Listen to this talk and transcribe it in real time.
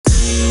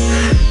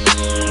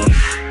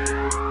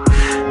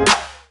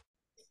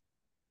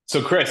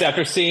So, Chris,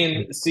 after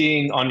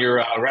seeing on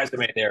your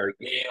resume there,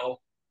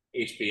 Yale,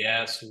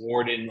 HBS,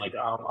 Wharton, like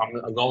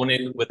I'm going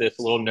in with this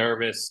a little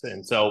nervous,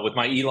 and so with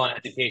my Elon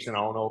education, I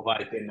don't know if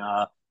I can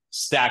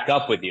stack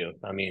up with you.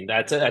 I mean,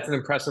 that's an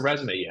impressive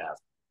resume you have.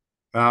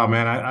 Oh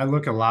man, I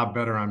look a lot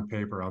better on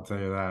paper, I'll tell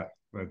you that.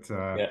 But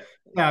Yeah, yeah,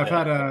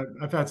 yeah.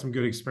 I've had some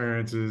good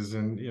experiences,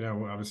 and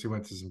obviously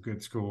went to some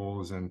good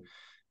schools, and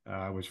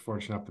was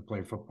fortunate enough to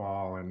play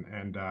football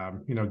and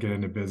get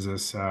into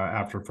business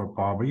after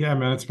football. But yeah,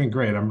 man, it's been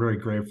great. I'm really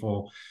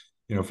grateful,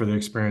 for the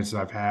experiences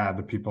I've had,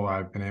 the people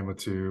I've been able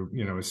to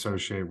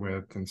associate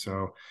with, and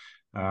so.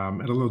 At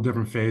a little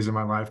different phase of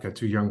my life, got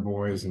two young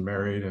boys and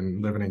married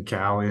and living in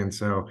Cali, and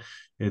so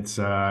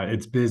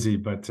it's busy,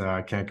 but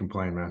can't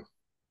complain, man.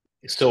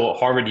 So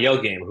Harvard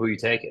Yale game, who are you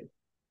taking?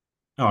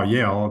 Oh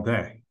yeah, all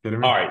day.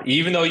 Kidding All me? right,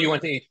 even though you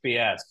went to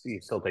HBS,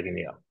 you're still taking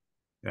Yale.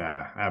 Yeah,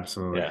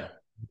 absolutely. Yeah.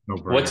 No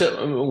What's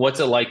brainer.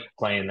 it like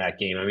playing that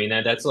game? I mean,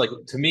 that's like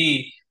to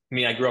me. I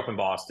mean, I grew up in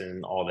Boston,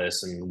 and all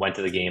this, and went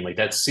to the game. Like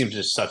that seems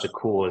just such a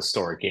cool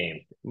historic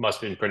game. Must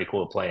have been pretty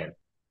cool to play in.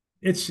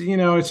 It's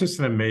just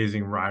an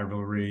amazing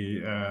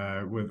rivalry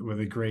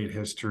with a great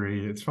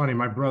history. It's funny,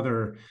 my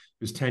brother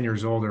who's 10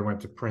 years older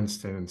went to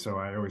Princeton, and so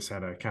I always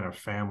had a kind of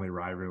family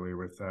rivalry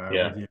with Yeah.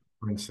 Yale and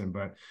Princeton.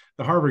 But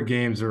the Harvard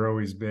games are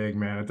always big,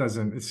 man.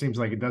 It seems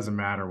like it doesn't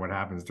matter what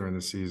happens during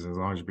the season as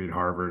long as you beat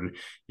Harvard,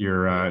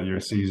 your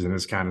season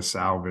is kind of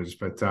salvaged.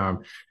 But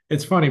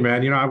it's funny,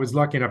 man. I was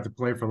lucky enough to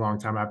play for a long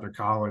time after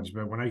college,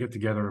 but when I get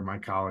together with my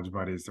college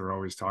buddies, they're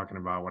always talking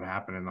about what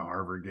happened in the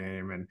Harvard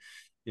game and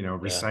Yeah.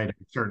 reciting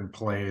certain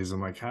plays. I'm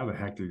like, how the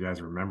heck do you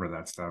guys remember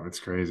that stuff? It's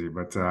crazy.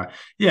 But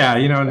yeah,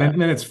 and Yeah.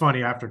 then it's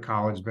funny after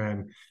college,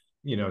 Ben,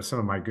 some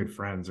of my good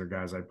friends are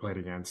guys I played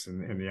against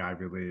in the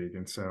Ivy League.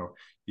 And so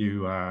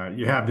you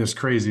have this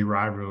crazy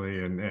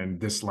rivalry and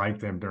dislike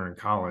them during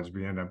college,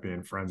 but you end up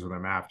being friends with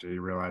them after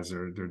you realize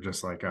they're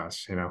just like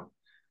us.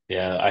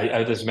 Yeah. I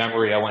have this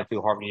memory. I went to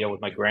Harvard Yale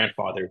with my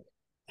grandfather.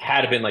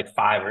 Had to been like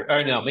five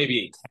or no,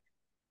 maybe eight.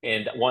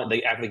 And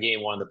after the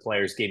game, one of the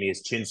players gave me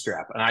his chin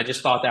strap, and I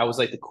just thought that was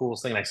like the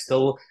coolest thing. And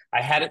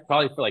I had it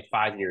probably for like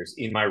 5 years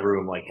in my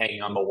room, like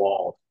hanging on the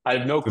wall. I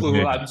have no It's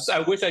clue. amazing. I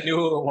wish I knew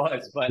who it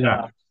was, but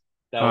Yeah.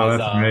 that Oh, was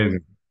that's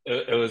amazing.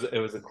 it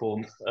was a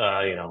cool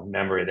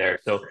memory there.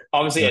 So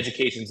obviously, Yeah.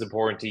 education is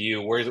important to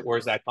you.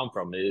 Where's that come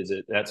from? Is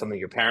it that something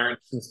your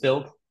parents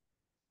instilled?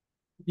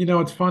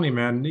 It's funny,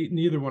 man.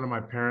 Neither one of my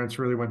parents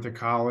really went to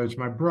college.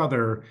 My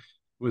brother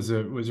was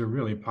a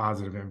really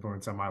positive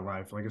influence on my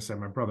life. Like I said,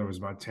 my brother was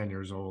about 10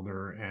 years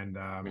older and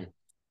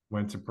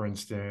went to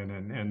Princeton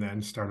and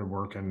then started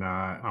working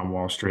on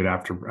Wall Street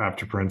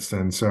after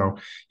Princeton. So,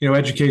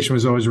 education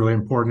was always really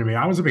important to me.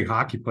 I was a big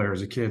hockey player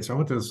as a kid. So I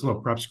went to this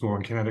little prep school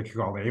in Connecticut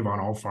called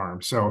Avon Old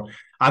Farm. So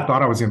I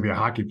thought I was going to be a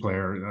hockey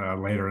player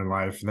later in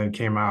life, and then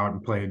came out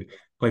and played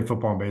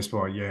football and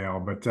baseball at Yale.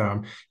 But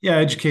yeah,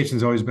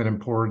 education's always been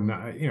important.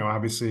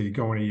 Obviously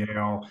going to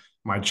Yale,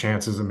 my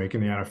chances of making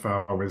the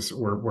NFL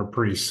were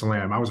pretty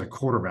slim. I was a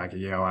quarterback at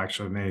Yale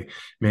actually, and they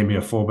made me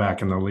a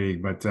fullback in the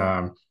league.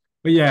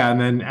 But yeah, and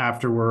then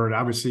afterward,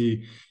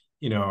 obviously,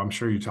 I'm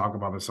sure you talk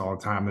about this all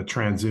the time. The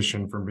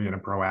transition from being a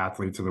pro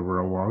athlete to the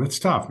real world, it's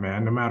tough,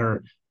 man. No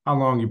matter how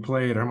long you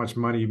played, or how much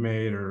money you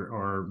made,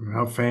 or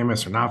how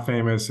famous or not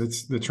famous,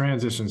 it's the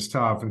transition's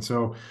tough. And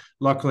so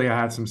luckily I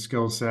had some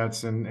skill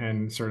sets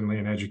and certainly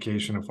an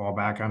education to fall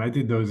back on. I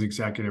did those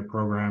executive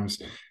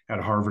programs at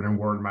Harvard and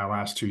Wharton my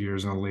last 2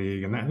 years in the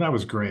league. And that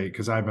was great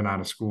because I've been out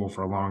of school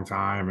for a long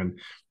time and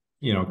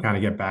kind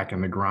of get back in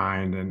the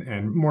grind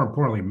and more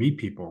importantly, meet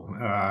people.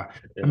 I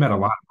Yeah. met a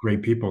lot of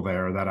great people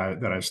there that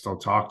I still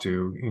talk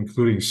to,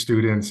 including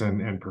students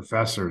and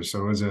professors.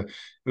 So it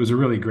was a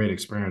really great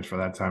experience for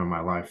that time in my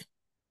life.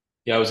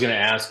 Yeah, I was going to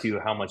ask you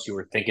how much you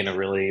were thinking of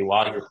really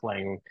while you were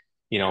playing,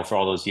 for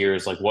all those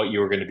years, like what you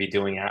were going to be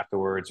doing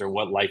afterwards or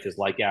what life is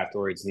like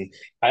afterwards. And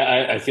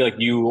I feel like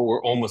you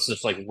were almost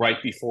just like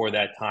right before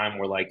that time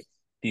where like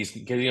these,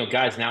 because,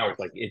 guys now are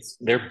like, it's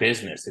their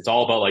business. It's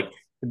all about like,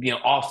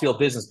 off field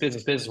business,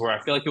 business, business, where I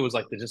feel like it was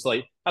like just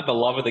like, not the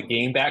love of the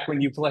game back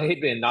when you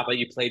played and not that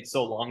you played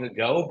so long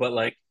ago, but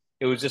like,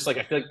 it was just like,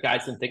 I feel like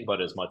guys didn't think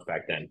about it as much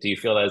back then. Do you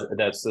feel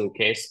that's the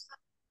case?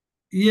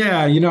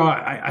 Yeah,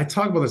 I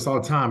talk about this all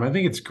the time. I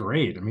think it's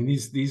great. I mean,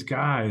 these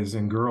guys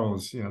and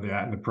girls,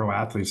 the pro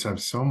athletes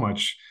have so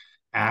much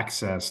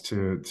access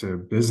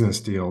to business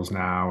deals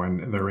now,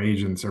 and their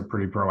agents are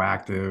pretty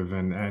proactive.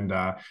 And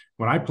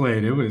when I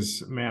played, it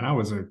was man, I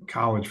was a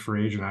college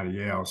free agent out of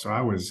Yale, so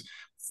I was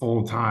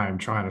full time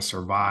trying to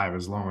survive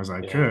as long as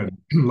I Yeah. could.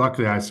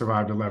 Luckily, I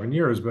survived 11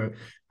 years, but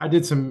I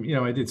did some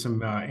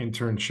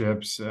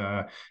internships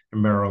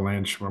in Merrill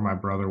Lynch where my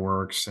brother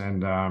works,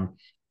 and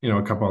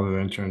a couple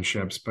other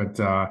internships, but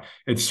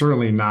it's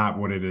certainly not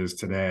what it is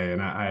today.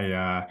 And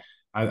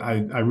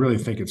I really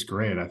think it's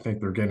great. I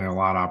think they're getting a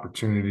lot of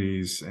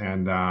opportunities,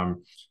 and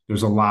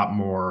there's a lot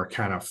more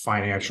kind of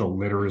financial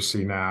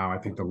literacy now. I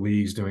think the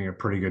league's doing a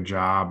pretty good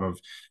job of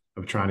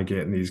trying to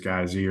get in these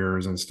guys'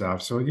 ears and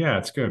stuff. So yeah,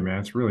 it's good, man.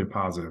 It's really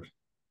positive.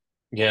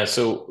 Yeah.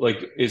 So,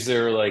 like, is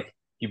there like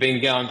you've been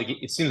gone.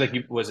 It seems like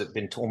was it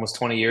been almost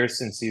 20 years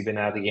since you've been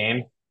out of the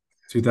game?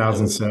 Uh,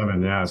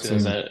 2007. Yeah, it As soon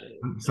as seems that,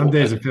 some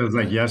days it feels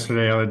like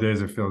yesterday, other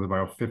days it feels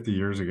about 50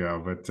 years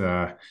ago. But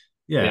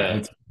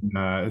yeah,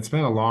 yeah, it's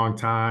been a long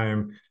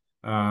time.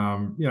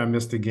 I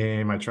missed a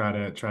game. I try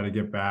to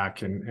get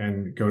back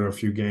and go to a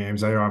few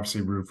games. I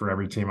obviously root for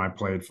every team I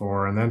played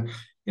for, and then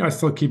I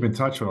still keep in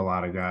touch with a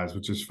lot of guys,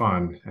 which is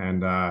fun.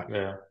 And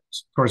yeah, of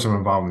of course, I'm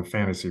involved in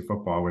fantasy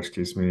football, which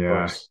keeps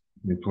course.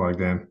 me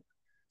plugged in.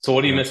 So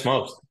what do you Yeah. miss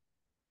most?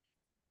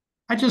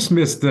 I just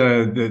miss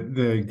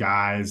the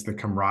guys, the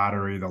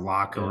camaraderie, the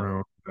locker Yeah,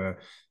 room,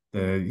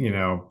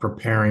 the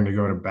preparing to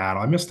go to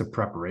battle. I miss the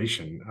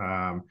preparation.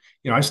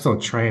 I still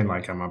train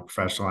like I'm a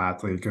professional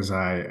athlete because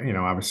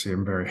obviously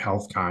I'm very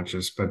health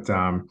conscious, but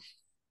I'm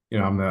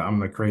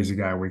the crazy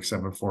guy who wakes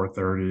up at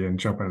 4:30 and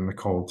jumping in the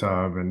cold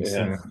tub and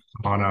yeah,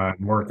 sauna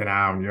and working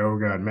out and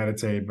yoga and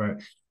meditate.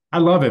 But I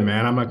love it,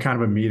 man. I'm a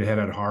kind of a meathead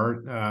at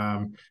heart.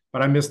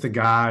 But I miss the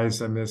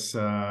guys. I miss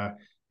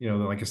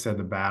like I said,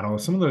 the battle.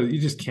 Some of the you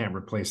just can't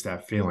replace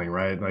that feeling,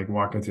 right? Like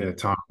walking through yeah, the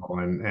tunnel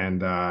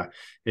and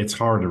it's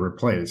hard to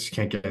replace. You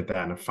can't get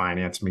that in a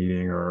finance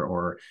meeting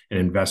or an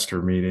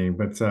investor meeting.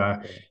 But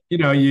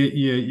yeah,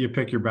 you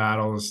pick your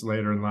battles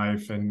later in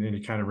life and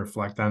you kind of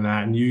reflect on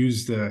that and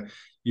use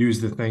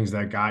the things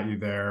that got you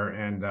there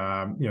and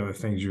the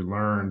things you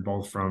learned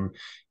both from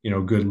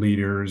good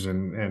leaders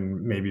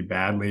and maybe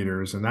bad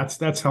leaders, and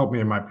that's helped me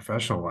in my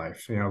professional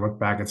life.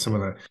 Look back at some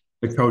of the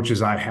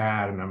coaches I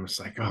had and I'm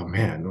just like, oh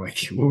man,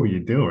 like what were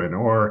you doing?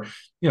 Or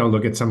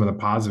look at some of the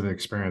positive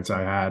experience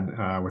I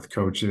had with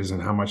coaches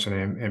and how much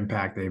an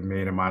impact they've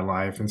made in my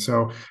life. And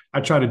so I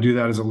try to do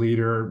that as a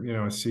leader,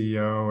 a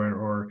CEO,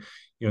 or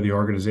the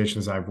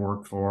organizations I've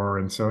worked for,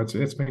 and so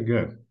it's been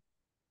good.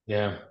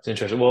 yeah. It's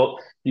interesting. Well,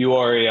 you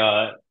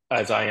are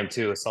as I am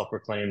too, a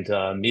self-proclaimed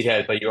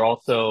meathead, but you're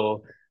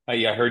also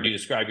yeah, I heard you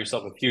describe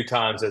yourself a few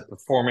times as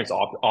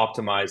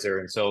optimizer,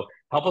 and so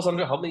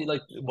help me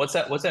like what's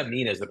that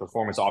mean as the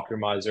performance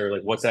optimizer?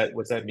 Like what's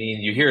that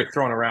mean? You hear it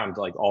thrown around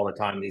like all the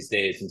time these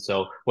days, and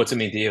so what's it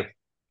mean to you?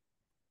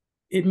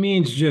 It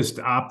means just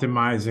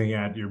optimizing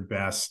at your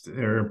best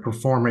or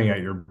performing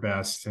at your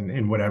best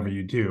in whatever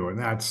you do. And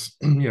that's,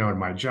 in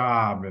my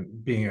job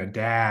and being a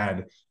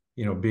dad,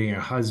 being a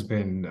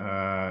husband.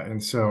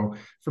 And so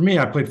for me,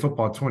 I played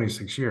football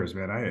 26 years,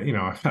 man.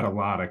 I've had a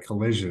lot of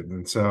collisions.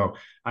 And so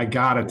I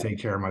got to take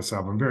care of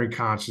myself. I'm very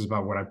conscious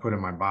about what I put in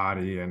my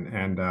body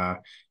and I'm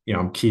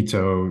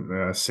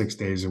keto 6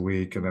 days a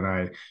week. And then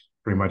I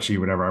pretty much eat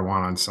whatever I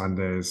want on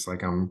Sundays.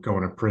 Like I'm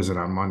going to prison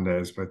on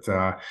Mondays, but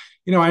I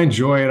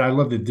enjoy it. I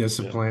love the Yeah,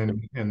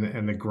 discipline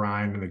and the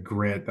grind and the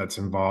grit that's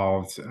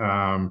involved.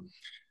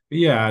 But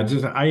yeah,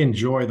 just I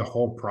enjoy the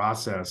whole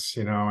process,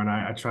 and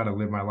I try to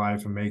live my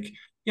life and make,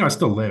 I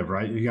still live,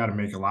 right? You got to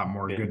make a lot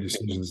more yeah, good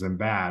decisions than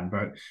bad,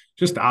 but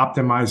just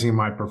optimizing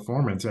my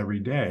performance every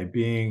day,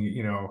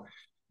 being,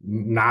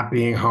 not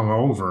being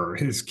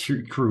hungover is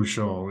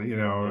crucial,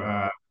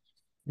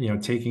 yeah,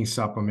 taking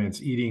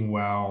supplements, eating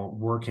well,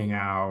 working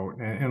out.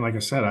 And like I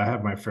said, I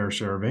have my fair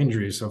share of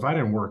injuries. So if I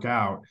didn't work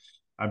out,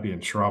 I'd be in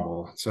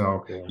trouble.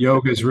 So yeah.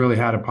 yoga has really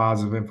had a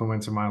positive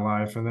influence in my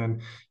life. And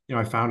then,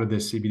 I founded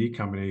this CBD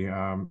company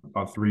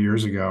about 3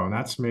 years ago, and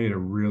that's made a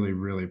really,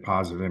 really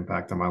positive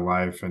impact on my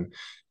life. And,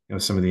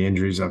 some of the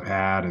injuries I've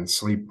had and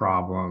sleep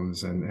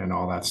problems and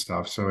all that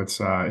stuff. So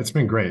it's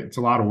been great. It's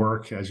a lot of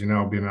work, as you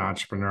know, being an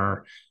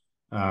entrepreneur.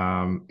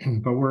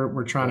 But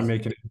we're trying to Yeah.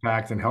 make an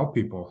impact and help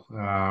people.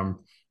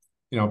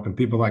 And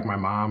people like my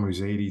mom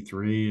who's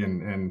 83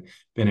 and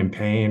been in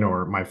pain,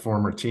 or my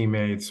former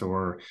teammates,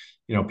 or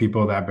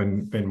people that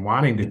have been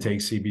wanting to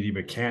take CBD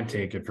but can't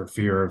take it for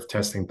fear of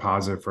testing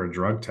positive for a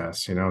drug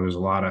test. There's a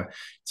lot of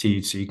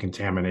THC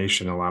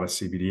contamination, a lot of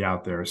CBD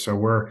out there. So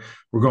we're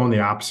going the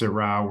opposite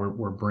route.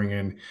 We're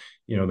bringing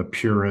the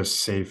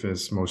purest,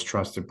 safest, most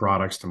trusted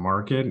products to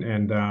market,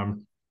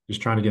 and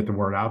just trying to get the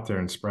word out there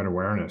and spread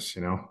awareness.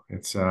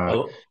 It's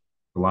Oh,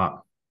 a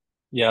lot.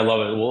 yeah, I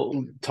love it.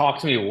 Well, talk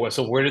to me.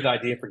 So where did the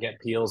idea for Get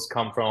Peels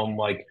come from?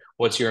 Like,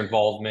 what's your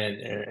involvement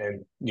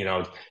and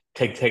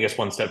take us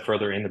one step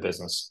further in the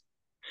business.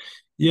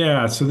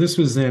 Yeah, so this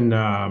was in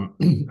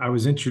I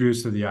was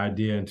introduced to the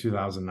idea in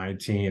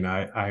 2019.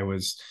 I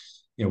was,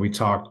 we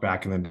talked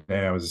back in the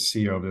day. I was a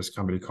CEO of this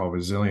company called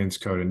Resilience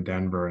Code in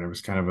Denver, and it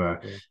was kind of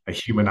Yeah. a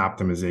human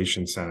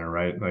optimization center,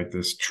 right? Like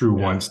this true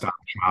Yeah. one-stop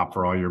shop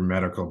for all your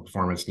medical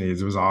performance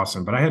needs. It was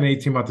awesome. But I had an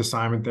 18-month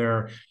assignment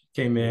there,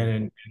 came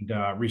in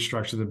Yeah. and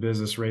restructured the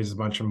business, raised a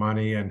bunch of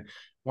money, and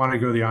wanted to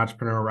go the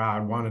entrepreneur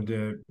route, wanted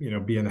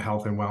to, be in the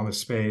health and wellness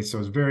space. So I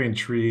was very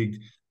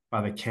intrigued by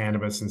the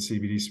cannabis and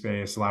CBD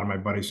space. A lot of my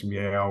buddies from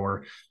Yale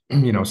were,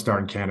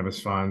 starting cannabis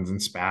funds and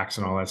SPACs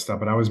and all that stuff.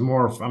 But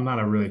I'm not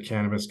a really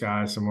cannabis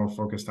guy, so more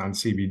focused on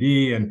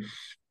CBD and,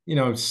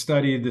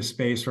 studied the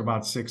space for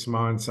about 6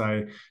 months.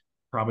 I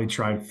probably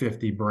tried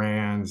 50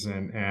 brands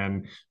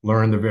and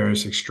learned the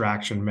various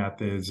extraction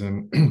methods.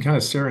 And kind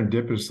of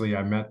serendipitously,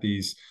 I met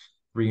these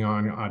three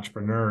young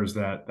entrepreneurs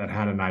that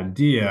had an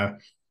idea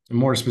And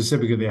more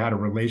specifically, they had a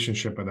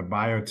relationship with a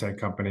biotech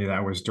company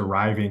that was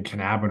deriving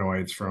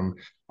cannabinoids from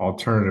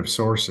alternative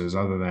sources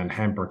other than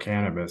hemp or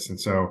cannabis. And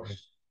so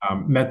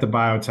met the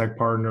biotech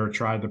partner,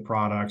 tried the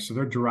product. So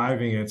they're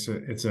deriving it's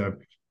a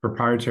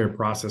proprietary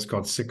process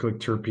called cyclic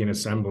terpene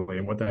assembly.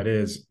 And what that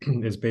is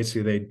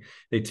basically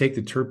they take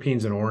the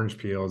terpenes in orange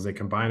peels, they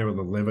combine it with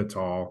a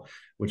livetol,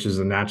 which is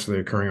a naturally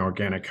occurring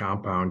organic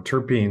compound.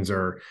 Terpenes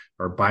are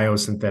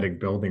biosynthetic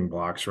building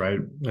blocks, right?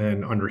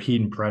 And under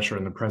heat and pressure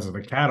in the presence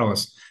of a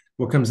catalyst,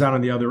 what comes out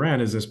on the other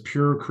end is this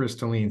pure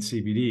crystalline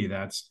CBD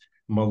that's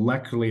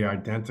molecularly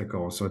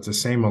identical. So it's the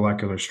same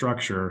molecular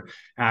structure,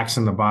 acts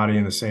in the body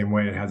in the same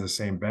way. It has the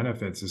same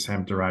benefits as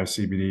hemp derived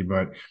CBD,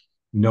 but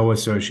no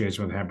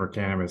association with hemp or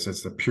cannabis.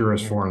 It's the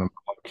purest form of the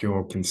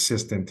molecule,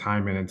 consistent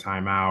time in and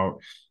time out.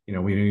 We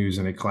don't use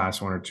any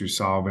class 1 or 2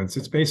 solvents.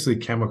 It's basically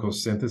chemical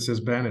synthesis,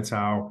 Ben. It's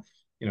how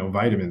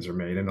vitamins are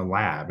made in a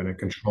lab in a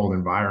controlled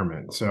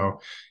environment.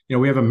 So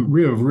we have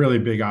really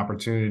big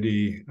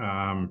opportunity.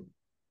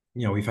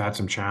 We've had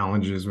some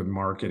challenges with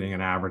marketing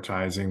and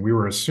advertising. We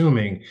were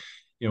assuming,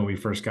 when we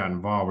first got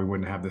involved, we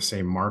wouldn't have the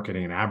same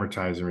marketing and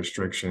advertising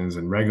restrictions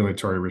and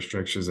regulatory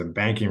restrictions and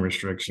banking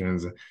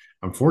restrictions.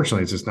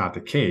 Unfortunately, it's just not the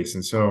case.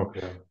 And so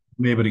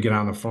I'm able to get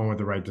on the phone with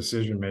the right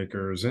decision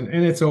makers, and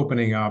it's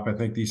opening up. I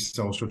think these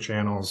social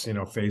channels,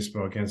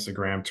 Facebook,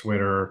 Instagram,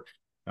 Twitter,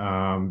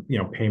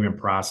 payment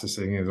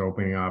processing is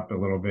opening up a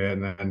little bit.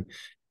 And then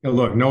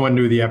look, no one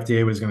knew the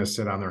FDA was going to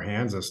sit on their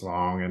hands this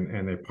long,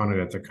 and they punted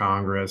it to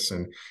Congress,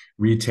 and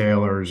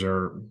retailers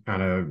are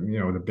kind of,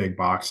 the big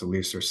box, at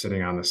least, are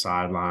sitting on the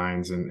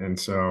sidelines. And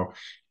so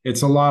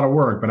it's a lot of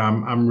work, but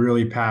I'm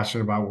really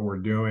passionate about what we're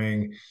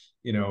doing.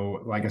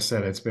 Like I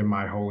said, it's been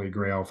my holy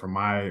grail for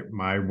my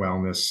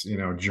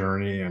wellness,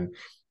 journey. And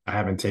I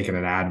haven't taken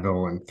an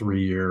Advil in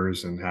 3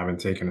 years and haven't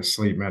taken a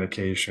sleep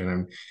medication.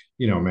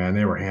 And, man,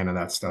 they were handing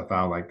that stuff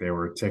out like they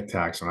were Tic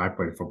Tacs when I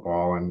played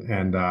football.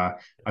 And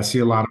I see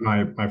a lot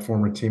of my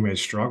former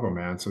teammates struggle,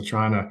 man. So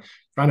trying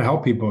to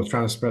help people,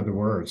 trying to spread the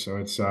word. So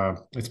it's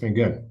been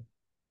good.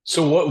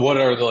 So what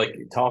are the, like,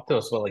 talk to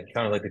us about, like,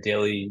 kind of like the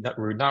daily,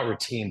 not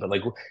routine, but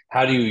like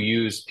how do you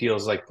use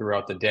peels like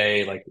throughout the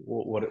day? Like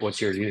what's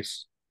your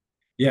use?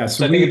 Yeah.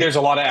 So So I think we, there's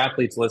a lot of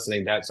athletes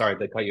listening that, sorry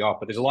to cut you off,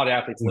 but there's a lot of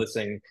athletes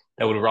listening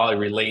that would probably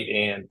relate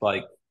and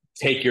like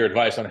take your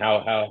advice on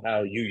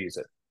how you use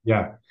it.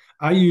 Yeah,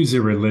 I use it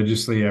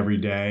religiously every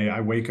day.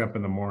 I wake up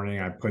in the morning,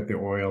 I put the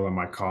oil in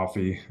my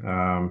coffee.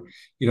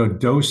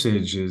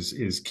 Dosage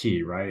is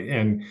key, right?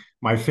 And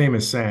my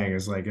famous saying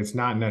is like, it's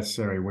not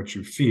necessarily what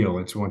you feel,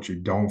 it's what you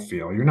don't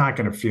feel. You're not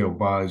going to feel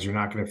buzz, you're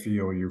not going to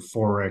feel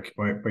euphoric,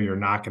 but you're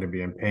not going to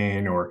be in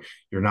pain, or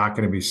you're not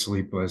going to be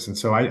sleepless. And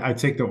so I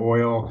take the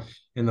oil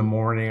in the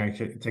morning. I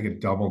take a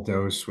double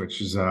dose, which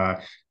is two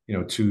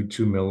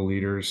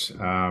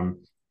milliliters.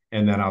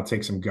 And then I'll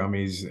take some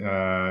gummies,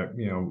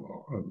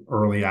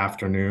 early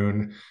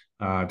afternoon,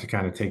 to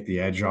kind of take the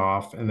edge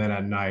off. And then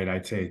at night, I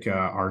take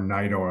our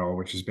night oil,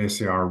 which is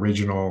basically our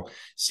original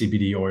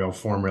CBD oil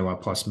formula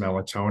plus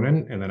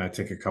melatonin. And then I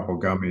take a couple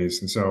gummies.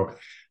 And so,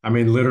 I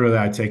mean, literally,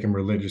 I take them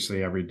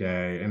religiously every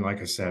day. And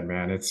like I said,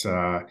 man, it's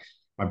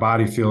my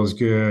body feels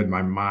good.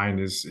 My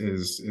mind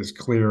is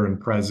clear and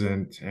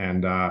present,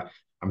 and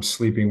I'm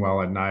sleeping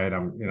well at night.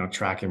 I'm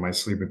tracking my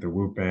sleep with the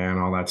Whoop band,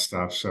 all that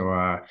stuff.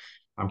 So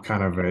I'm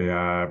kind of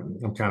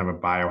a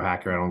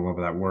biohacker. I don't love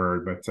that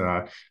word,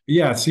 but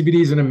yeah,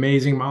 CBD is an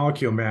amazing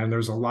molecule, man.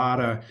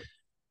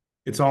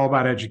 It's all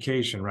about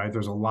education, right?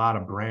 There's a lot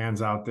of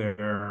brands out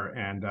there,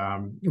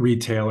 and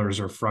retailers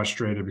are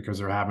frustrated because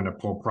they're having to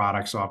pull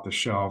products off the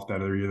shelf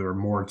that are either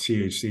more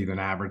THC than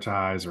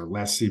advertised or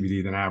less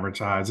CBD than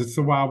advertised. It's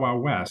the wild,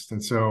 wild west.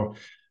 And so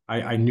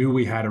I knew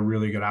we had a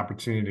really good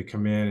opportunity to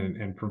come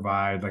in and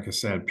provide, like I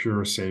said,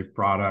 pure, safe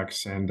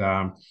products. And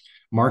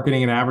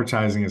marketing and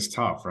advertising is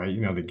tough, right?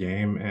 The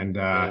game. And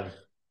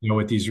Yeah.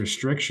 with these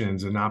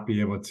restrictions, and not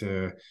be able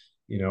to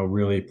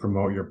really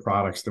promote your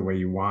products the way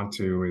you want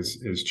to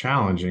is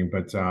challenging.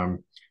 But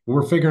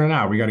we're figuring it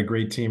out. We got a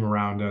great team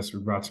around us. We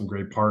brought some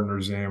great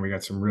partners in. We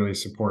got some really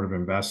supportive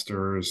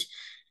investors.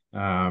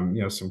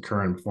 Some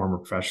current and former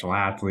professional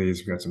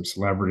athletes. We got some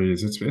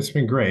celebrities. It's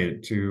been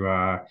great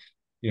to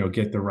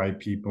get the right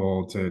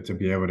people to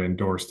be able to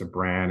endorse the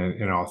brand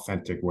in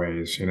authentic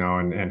ways,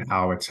 and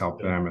how it's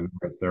helped them and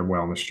their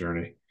wellness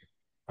journey.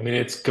 I mean,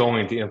 it's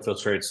going to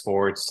infiltrate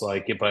sports,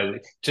 like,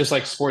 but just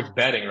like sports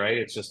betting, right?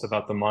 It's just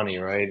about the money,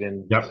 right?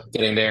 And Yep.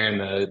 getting there,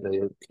 and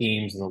the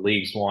teams and the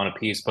leagues want a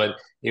piece, but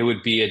it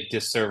would be a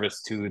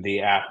disservice to the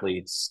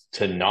athletes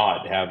to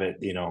not have it,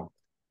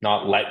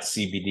 not let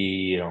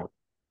CBD,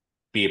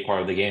 be a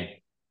part of the game.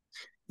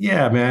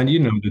 Yeah, man, you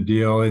know the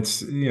deal.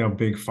 It's,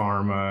 big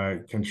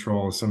pharma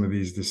controls some of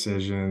these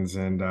decisions,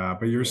 and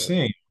but you're Yeah.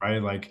 seeing,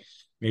 right? Like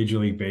Major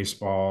League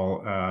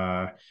Baseball,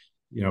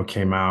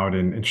 came out,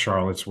 and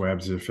Charlotte's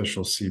Web's the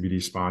official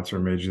CBD sponsor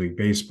of Major League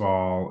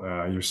Baseball.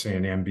 You're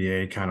seeing the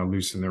NBA kind of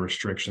loosen the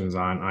restrictions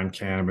on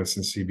cannabis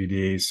and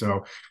CBD.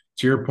 So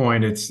to your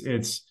point, it's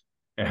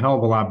a hell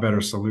of a lot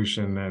better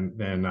solution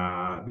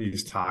than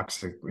these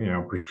toxic,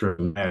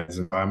 prescription meds.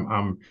 And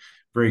I'm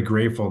very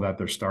grateful that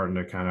they're starting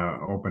to kind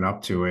of open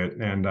up to it.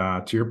 And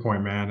to your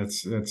point, man,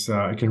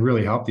 it can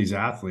really help these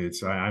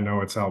athletes. I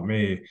know it's helped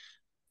me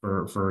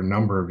for a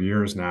number of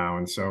years now.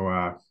 And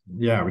so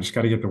yeah, we just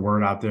got to get the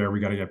word out there. We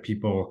got to get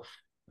people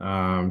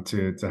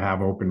to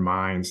have open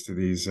minds to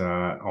these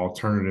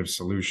alternative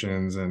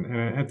solutions. And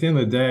at the end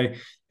of the day,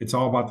 it's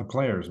all about the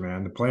players,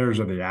 man. The players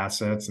are the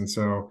assets. And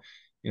so,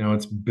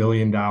 it's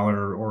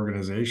billion-dollar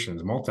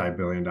organizations,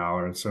 multi-billion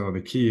dollar. And so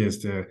the key is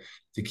to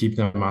keep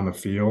them on the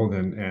field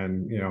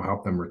and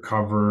help them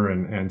recover,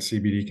 and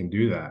CBD can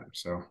do that.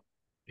 So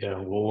Yeah,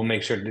 well, we'll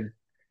make sure to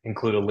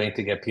include a link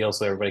to get PL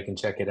so everybody can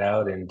check it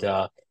out. And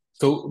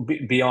so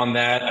beyond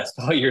that, I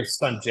saw your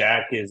son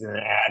Jack is in an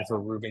ad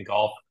for Ruben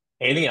Golf.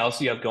 Anything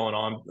else you have going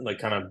on, like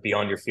kind of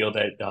beyond your field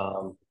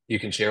that you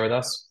can share with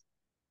us?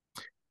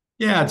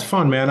 yeah, it's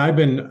fun, man. I've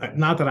been,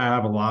 not that I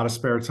have a lot of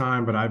spare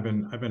time, but I've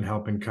been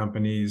helping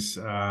companies,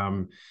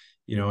 in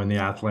the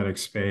athletic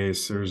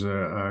space. There's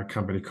a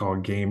company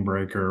called Game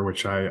Breaker,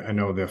 which I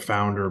know the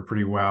founder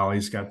pretty well.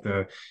 He's got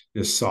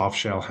this soft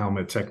shell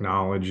helmet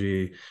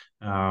technology.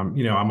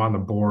 I'm on the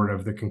board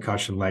of the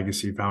Concussion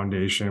Legacy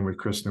Foundation with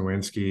Chris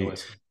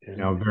Nowinski.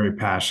 Yeah. Very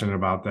passionate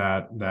about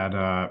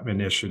that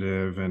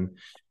initiative. And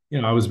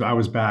I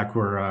was back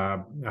where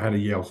I had a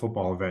Yale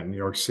football event in New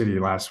York City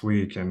last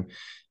week, and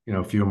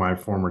a few of my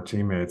former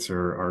teammates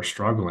are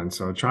struggling.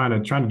 So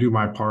trying to do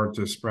my part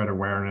to spread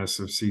awareness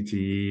of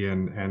CTE,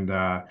 and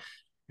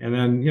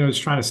then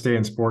just trying to stay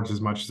in sports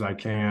as much as I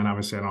can.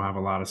 Obviously, I don't have a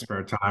lot of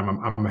spare time.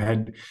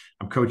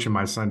 I'm coaching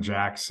my son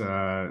Jack's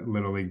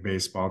little league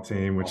baseball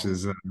team, which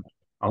is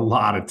a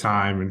lot of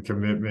time and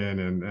commitment,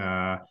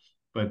 and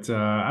but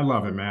I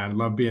love it, man.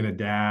 Love being a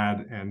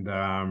dad, and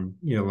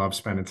love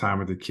spending time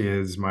with the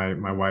kids.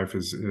 My wife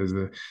is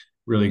a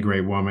really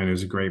great woman,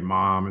 who's a great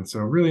mom, and so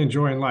really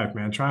enjoying life,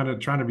 man. Trying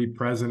to be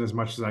present as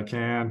much as I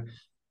can,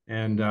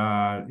 and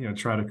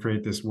try to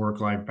create this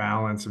work-life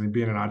balance. I mean,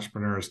 being an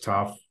entrepreneur is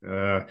tough,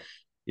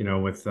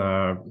 with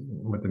the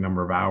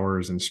number of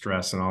hours and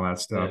stress and all that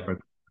stuff, Yeah. but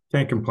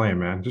can't complain,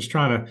 man. Just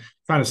trying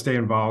to stay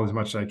involved as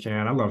much as I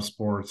can. I love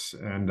sports,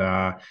 and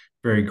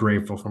very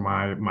grateful for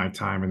my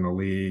time in the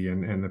league,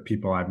 and the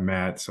people I've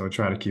met. So I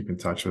try to keep in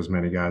touch with as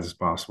many guys as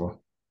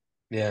possible.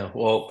 Yeah,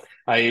 well,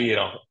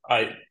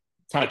 I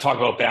kind of talk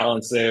about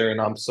balance there, and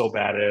I'm so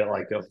bad at it,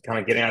 like of kind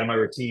of getting out of my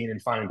routine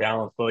and finding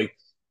balance. But like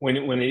when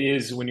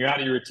you're out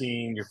of your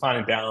routine, you're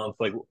finding balance.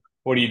 Like,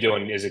 what are you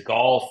doing? Is it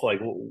golf?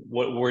 Like,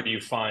 where do you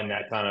find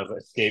that kind of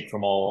escape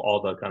from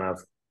all the kind of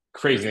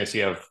craziness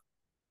you have?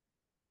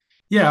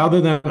 Yeah,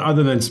 other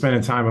than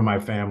spending time with my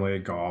family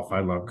at golf, I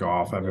love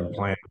golf. I've been Yeah,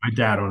 playing. My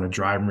dad owned a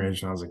driving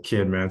range when I was a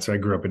kid, man. So I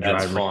grew up at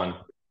that's driving range.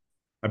 fun.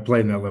 I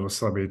played in that little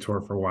celebrity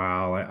tour for a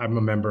while. I'm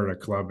a member of a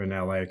club in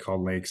LA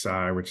called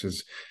Lakeside, which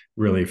is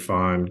really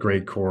fun,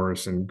 great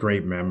course and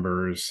great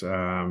members.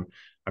 I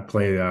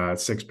play a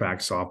six-pack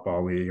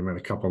softball league. I'm in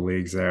a couple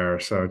leagues there.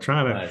 So Nice.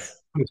 trying to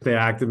stay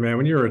active, man.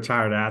 When you're a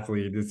retired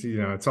athlete,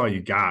 it's all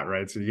you got,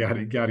 right? So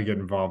you got to get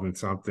involved in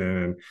something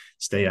and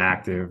stay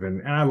active.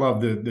 And I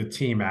love the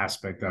team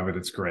aspect of it.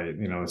 It's great.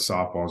 The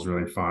softball is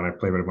really fun. I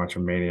play with a bunch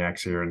of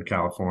maniacs here in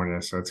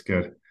California, so it's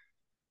good.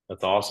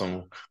 That's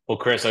awesome. Well,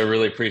 Chris, I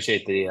really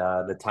appreciate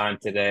the time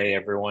today.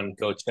 Everyone,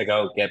 go check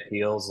out Get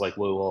Peels. Like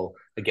we will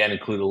again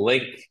include a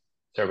link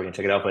so everyone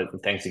can check it out.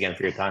 But thanks again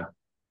for your time.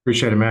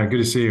 Appreciate it, man. Good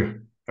to see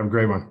you. Have a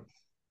great one.